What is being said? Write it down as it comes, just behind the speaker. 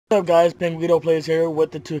What's up, guys? Penguito Plays here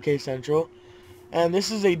with the 2K Central, and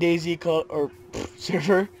this is a Dayz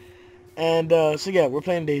server, and so yeah, we're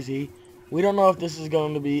playing Dayz. We don't know if this is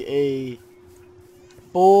going to be a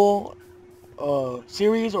full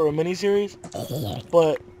series or a mini series,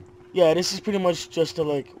 but yeah, this is pretty much just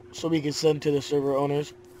to so we can send to the server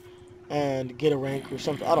owners and get a rank or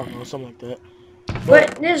something. I don't know, something like that.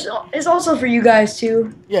 But this is also for you guys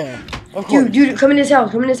too. Yeah, of course. Dude, come in this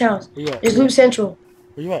house. Come in this house. Where you at? There's Loot Central.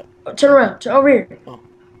 Where you at? Oh, turn around. Turn over here. Oh.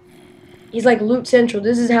 He's like Loot Central.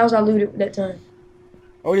 This is the house I looted that time.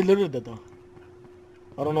 I already looted that though.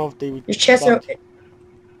 I don't know if they There's chests. Yeah,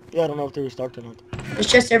 I don't know if they restocked or not. There's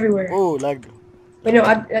chests everywhere. Oh, lagged. Wait,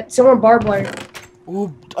 no, someone barbed wire.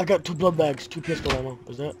 Ooh, I got 2 blood bags, 2 pistol ammo.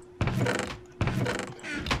 Is that?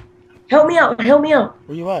 Help me out. Help me out.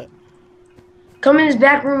 Where you at? Come in this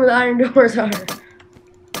back room with iron doors are.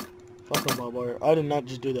 Fucking barbed wire. I did not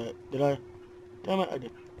just do that. Did I? Damn it, I did.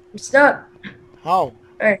 I'm stuck. How?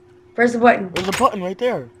 Alright, press the button. There's a button right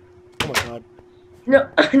there. Oh my god. No,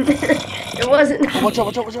 it wasn't. Oh, watch out,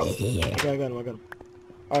 watch out, watch out. Okay, I got him.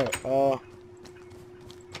 Alright,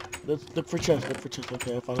 let's look for chests,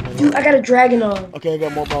 Okay, I found another one. Dude, I got a dragon on. Okay, I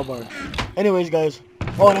got more barbed wire. Anyways, guys.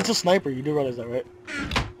 Oh, that's a sniper. You do realize that, right?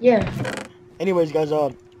 Yeah. Anyways, guys,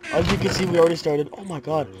 as you can see, we already started. Oh my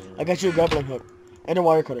god. I got you a grappling hook. And a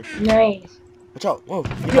wire cutter. Nice. Watch out. Whoa.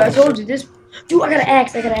 Dude, I told you this. Dude, I got an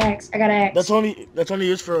axe. That's only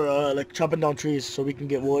used for like chopping down trees so we can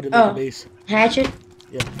get wood and make a base. Hatchet?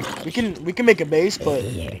 Yeah. We can make a base, but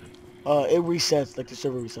it resets, like the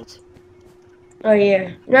server resets. Oh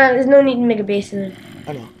yeah. No, there's no need to make a base in it.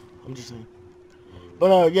 I know. I'm just saying.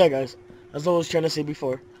 But yeah, guys. As I was trying to say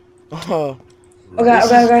before.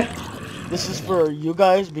 Okay. This is for you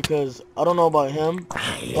guys because I don't know about him,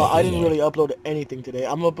 but I didn't really upload anything today.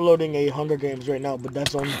 I'm uploading a Hunger Games right now, but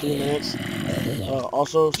that's only 3 minutes.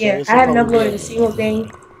 Also, so yeah, I haven't uploaded a single thing.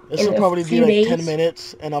 This will probably be like 10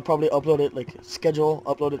 minutes, and I'll probably upload it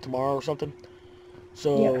upload it tomorrow or something.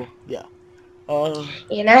 So yeah.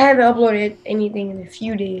 And I haven't uploaded anything in a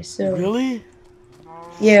few days. So. Really?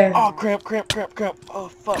 Yeah. Oh cramp. Oh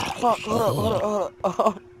fuck. Hold up.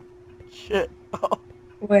 Oh shit. Oh.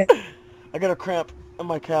 What? I got a cramp in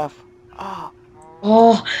my calf. Ah.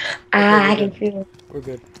 Oh, I can feel it. We're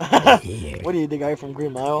good. What are you, the guy from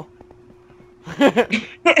Green Mile?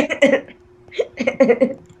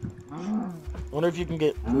 Wonder if you can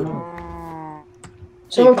get food.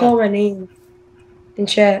 Someone call my name in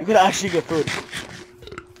chat. You could actually get food.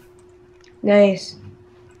 Nice.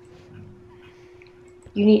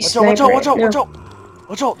 You need watch sniper.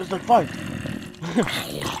 Watch out! There's like 5.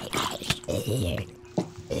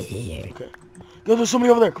 Okay. Yo, there's somebody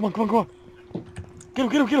over there. Come on.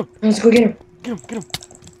 Get him. Let's go get him. Get him. Kill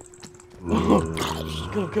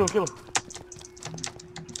him.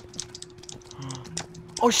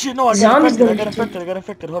 Oh shit, no, I got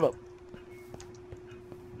infected. Hold up.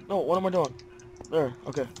 No, what am I doing? There,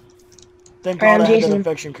 okay. Thank God I had that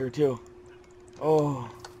infection cure too. Oh.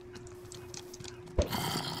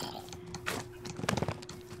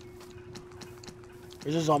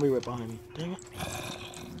 There's a zombie right behind me. Dang it.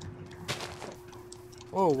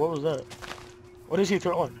 Whoa, what was that? What is he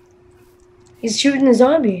throwing? He's shooting a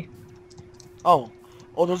zombie. Oh,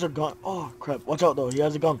 those are guns. Oh, crap. Watch out, though. He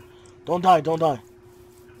has a gun. Don't die. Get him.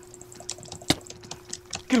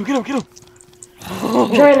 I'm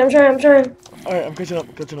trying. Alright, I'm catching up.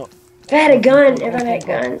 If I had a gun,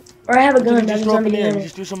 Or I have a gun, that's a zombie gun.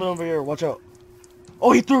 Just do something over here. Watch out.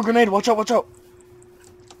 Oh, he threw a grenade. Watch out.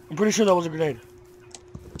 I'm pretty sure that was a grenade.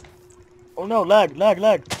 Oh no, lag.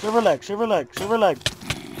 Server lag.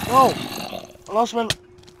 No! I lost my...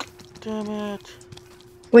 Damn it.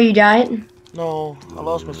 Wait, you died? No, I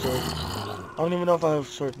lost my sword. I don't even know if I have a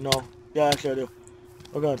sword. No. Yeah, actually I do.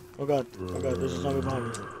 Oh god. There's a zombie behind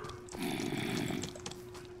me.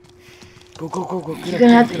 Go.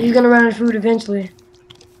 You're gonna run out of food eventually.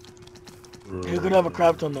 He's gonna have a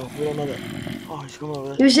crab ton though. We don't know that. Oh, he's coming over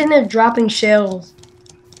there. He was sitting there dropping shells.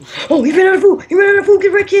 Oh, he ran out of food.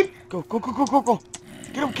 Get right, kid. Go.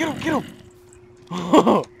 Get him.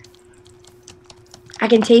 I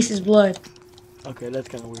can taste his blood. Okay, that's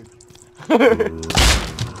kind of weird.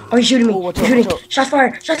 Oh, he's shooting me. Watch out. Shots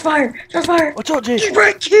fired. Watch out, Jay. Get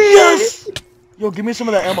right, kid. Yes! Yo, give me some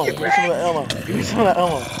of that ammo. Hold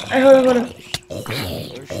on. Oh,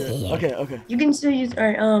 shit. Okay. You can still use.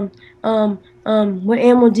 Alright. What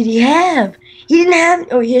ammo did he have? He didn't have.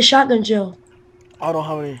 Oh, he has shotgun shell. I don't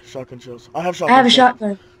have any shotgun shells. I have a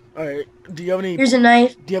shotgun. Alright. Do you have any? Here's a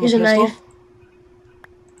knife. Do you have a pistol?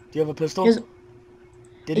 Do you have a pistol?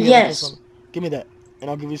 Did he have a pistol? Give me that, and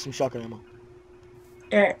I'll give you some shotgun ammo.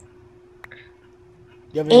 Alright.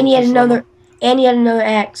 You have And any he had pistol ammo? another. And he had another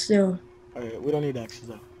axe. So. Alright, we don't need axes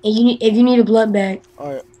though. And if you need a blood bag.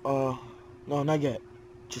 Alright, no, not yet.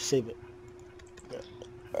 Just save it. Okay.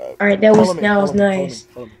 All right, that Follow was me, follow me, follow me, nice.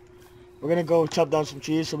 follow me. We're gonna go chop down some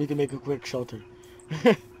trees so we can make a quick shelter.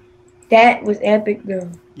 That was epic though.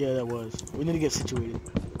 Yeah, that was. We need to get situated.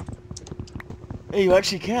 Hey, you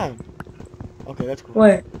actually can. Okay, that's cool.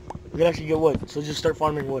 What? We can actually get wood, so just start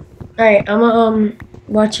farming wood. All right, I'm gonna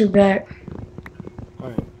watch your back. All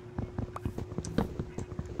right.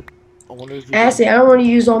 I wonder if you Actually, I don't want to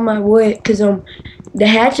use all my wood because the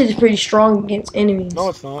hatchet is pretty strong against enemies. No,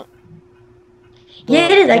 it's not. Yeah,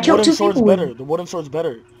 it is. I killed 2 people. Better. The wooden sword's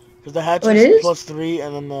better because the hatchet is +3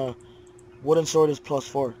 and then the wooden sword is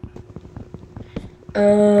 +4.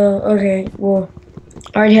 Okay. Well,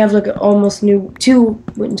 I already have like almost new 2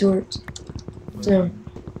 wooden swords. So.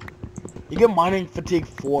 You get mining fatigue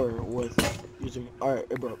 4 with using. All right,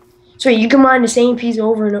 it broke. So you can mine the same piece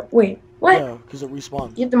over and over. Wait, what? Yeah, because it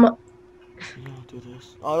respawns. You have to No, do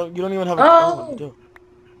this. Oh, you don't even have a. Oh. Do.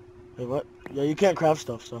 Wait, what? Yeah, you can't craft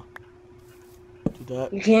stuff, so. Do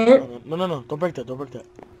that. You can't? No. Don't break that. Don't break that.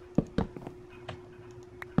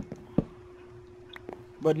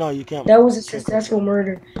 But no, you can't. That was a successful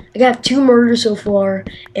murder. I got 2 murders so far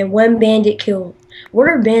and 1 bandit killed. What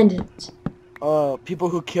are bandits? People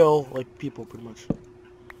who kill, like, people, pretty much.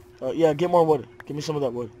 Yeah, get more wood. Give me some of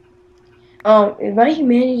that wood. If my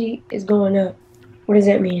humanity is going up, what does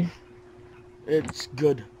that mean? It's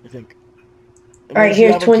good, I think. Alright,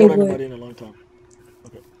 here's 20 wood. Anybody in a long time.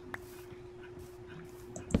 Okay.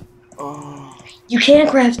 You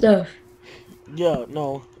can't craft stuff. Yeah,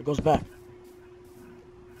 no, it goes back.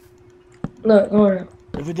 Look, hold on.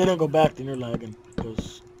 If it didn't go back, then you're lagging,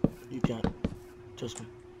 because you can't. Trust me.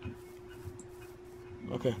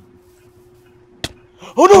 Okay.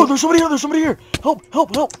 Oh no, there's somebody here, Help.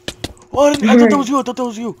 Oh, I thought that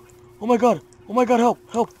was you. Oh my god,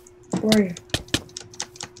 help. Where are you?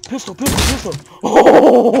 Pistol.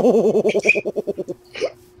 Oh!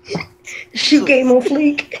 Shoot game on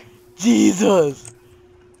fleek. Jesus.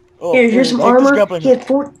 Oh, here's some armor. He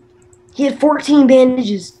had 14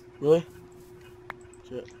 bandages. Really?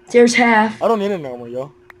 Shit. There's half. I don't need any armor,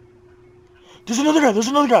 yo. There's another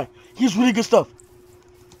guy. He has really good stuff.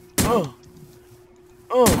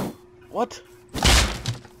 What?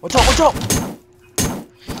 Watch out!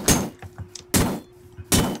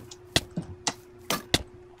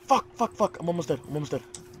 Fuck. I'm almost dead.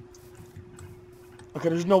 Okay,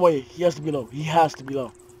 there's no way. He has to be low.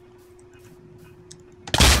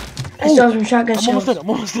 I still have some shotgun shells. I'm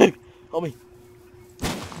almost dead. Help me.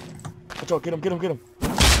 Watch out, get him.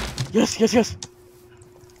 Yes.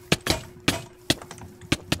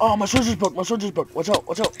 Oh, my sword just broke. Watch out.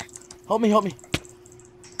 Help me.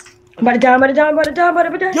 I'm about to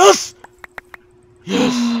die. Yes!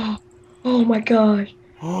 Oh my god.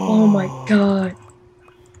 Oh my god.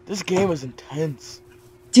 This game is intense.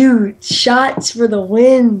 Dude, shots for the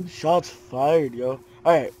win. Shots fired, yo.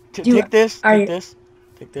 Alright, take this.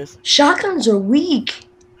 Shotguns are weak.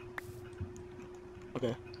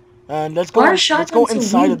 Okay. And let's go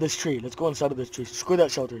inside of this tree. Screw that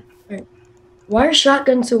shelter. Right. Why are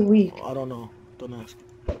shotguns so weak? I don't know. Don't ask.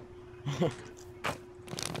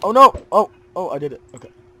 Oh no! Oh, I did it. Okay.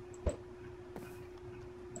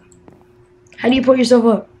 How do you put yourself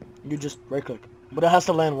up? You just right click. But it has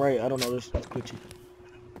to land right. I don't know. This is glitchy.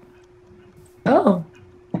 Oh.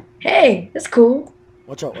 Hey, that's cool.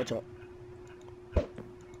 Watch out.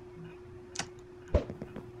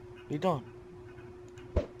 You done?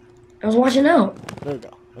 I was watching out. There we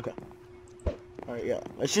go. Okay. Alright, yeah.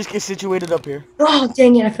 Let's just get situated up here. Oh,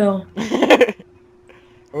 dang it, I fell.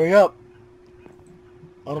 Hurry up.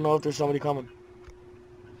 I don't know if there's somebody coming.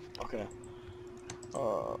 Okay.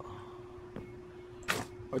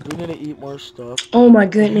 I do need to eat more stuff. Oh my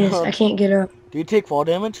goodness, I can't get up. Do you take fall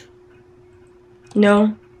damage?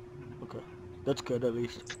 No. Okay. That's good at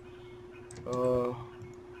least.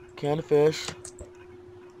 Canned fish.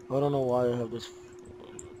 I don't know why I have this.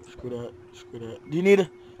 Screw that. Do you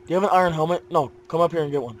have an iron helmet? No. Come up here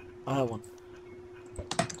and get one. I have one.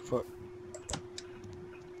 Fuck.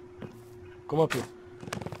 Come up here.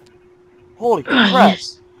 Holy crap.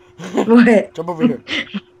 Yes. What? Jump over here.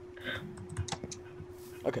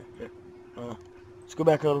 Okay, here. Let's go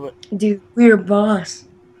back a little bit. Dude, we're boss.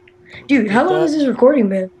 Dude, how long has this recording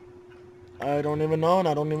been? I don't even know, and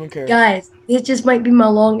I don't even care. Guys, this just might be my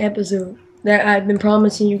long episode that I've been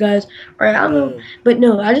promising you guys. Or I don't know, but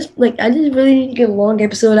no, I just really need to get a long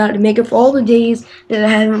episode out to make up for all the days that I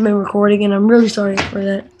haven't been recording, and I'm really sorry for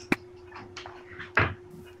that.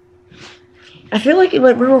 I feel like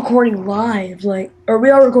we're recording live, or we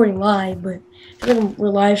are recording live, but I We're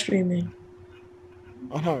live streaming.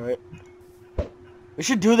 I know, right? We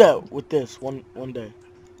should do that with this one day.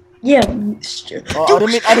 Yeah. Oh,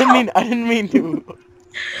 I didn't mean to.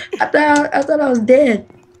 I thought I was dead.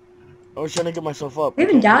 I was trying to get myself up. We I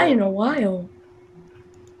haven't can't get died up. in a while.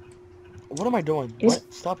 What am I doing? It's,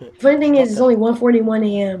 What? Stop it. funny thing Stop is, it's that. only 1:41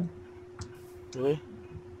 a.m. Really?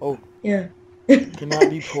 Oh. Yeah. Cannot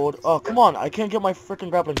be pulled. Oh, come on. I can't get my freaking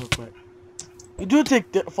grappling hook back. You do take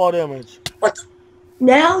fall damage. What?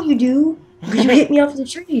 Now you do? Because you hit me off the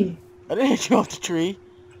tree. I didn't hit you off the tree.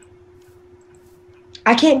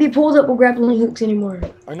 I can't be pulled up with grappling hooks anymore.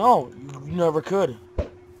 I know. You never could.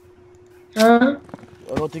 Huh?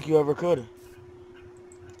 I don't think you ever could.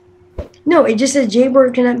 No, it just says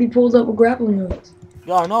Jaybird cannot be pulled up with grappling hooks.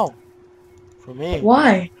 Yeah, I know. For me.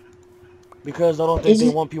 Why? Because I don't think they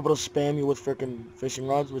want people to spam you with freaking fishing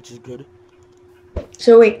rods, which is good.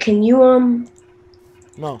 So wait, can you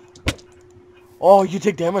No. Oh, you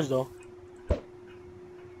take damage though.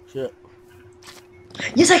 Shit.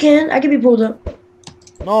 Yes, I can. I can be pulled up.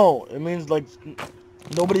 No, it means like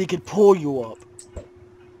nobody could pull you up.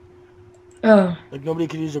 Oh. Like nobody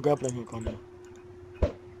could use a grappling hook on you.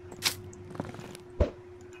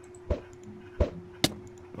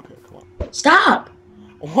 Okay, come on. Stop!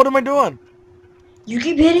 What am I doing? You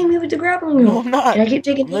keep hitting me with the grappling hook. No, I'm not. And I keep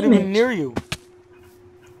taking I'm not damage. even near you.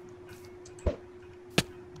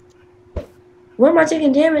 Where am I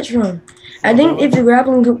taking damage from? I think if the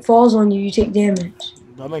grappling hook falls on you, you take damage.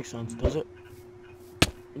 That makes sense, does it?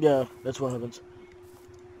 Yeah, that's what happens.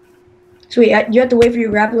 So wait, you have to wait for your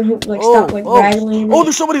grappling hook to like stop like rattling. Oh,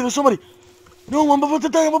 there's somebody, No, I'm about to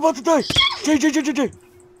die, Jay.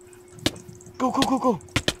 Go.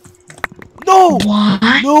 No!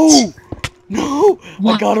 What? No!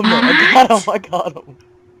 What? I got him.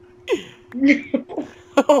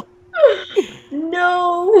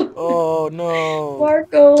 No! Oh, no.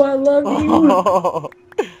 Marco, I love you.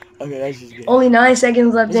 Okay, that's just good. Only 9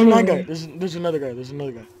 seconds left anyway. There's another guy. There's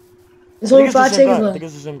only 5 seconds left. I think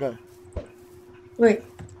it's the same guy. Wait.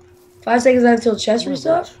 5 seconds left until chest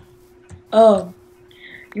restart? Oh.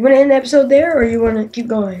 You want to end the episode there, or you want to keep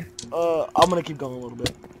going? I'm going to keep going a little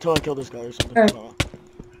bit. Until I kill this guy or something. Right.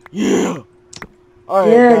 Yeah!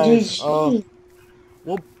 Alright, yeah, guys. GG.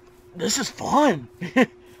 Well, this is fun.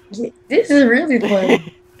 This is really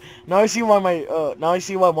fun. Now I see why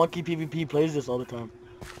Monkey PvP plays this all the time.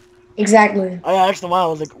 Exactly. I asked him why. I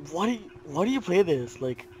was like, why do you play this?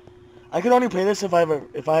 Like, I could only play this if I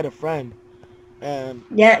had a friend. And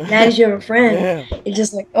yeah, now that you have a friend, yeah. it's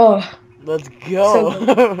just like, oh. Let's go.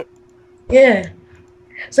 So, yeah.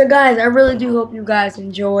 So guys, I really do hope you guys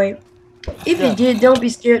enjoyed. If you did, don't be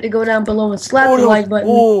scared to go down below and slap the like button.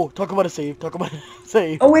 Oh, talk about a save.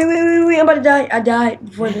 Oh, wait. I'm about to die. I died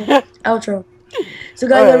before the outro. So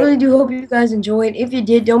guys, I really do hope you guys enjoyed. If you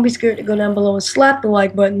did, don't be scared to go down below and slap the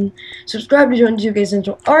like button. Subscribe to join the 2K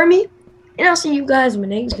Central Army. And I'll see you guys in my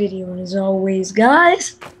next video. And as always,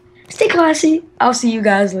 guys, stay classy. I'll see you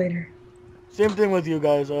guys later. Same thing with you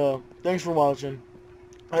guys. Thanks for watching.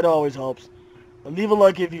 It always helps. Leave a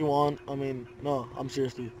like if you want. I mean, no, I'm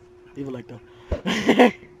seriously. Leave a like though.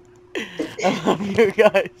 I love you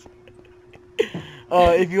guys.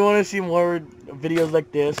 If you want to see more videos like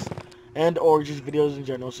this, and or just videos in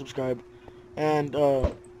general, subscribe. And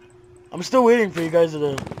I'm still waiting for you guys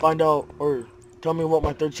to find out or tell me what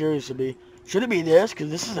my third series should be. Should it be this? Because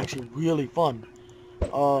this is actually really fun.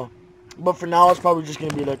 But for now, it's probably just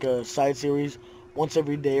gonna be like a side series once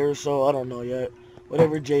every day or so. I don't know yet.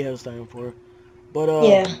 Whatever Jay has time for. But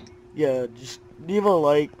yeah, just leave a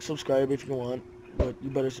like, subscribe if you want, but you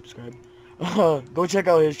better subscribe. Go check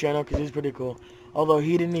out his channel because he's pretty cool. Although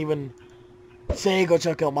he didn't even say go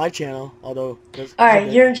check out my channel. Although,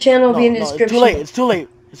 alright, your channel will be in the description. It's too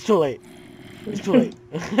late.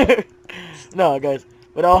 No, guys,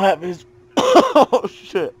 but I'll have his. Oh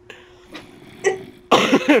shit.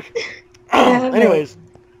 Anyways,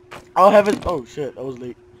 I'll have his. Oh shit, that was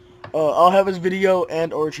late. I'll have his video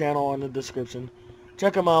and or channel in the description.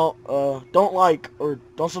 Check him out. Don't like or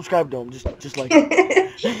don't subscribe to him. Just like.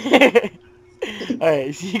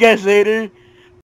 Alright, see you guys later.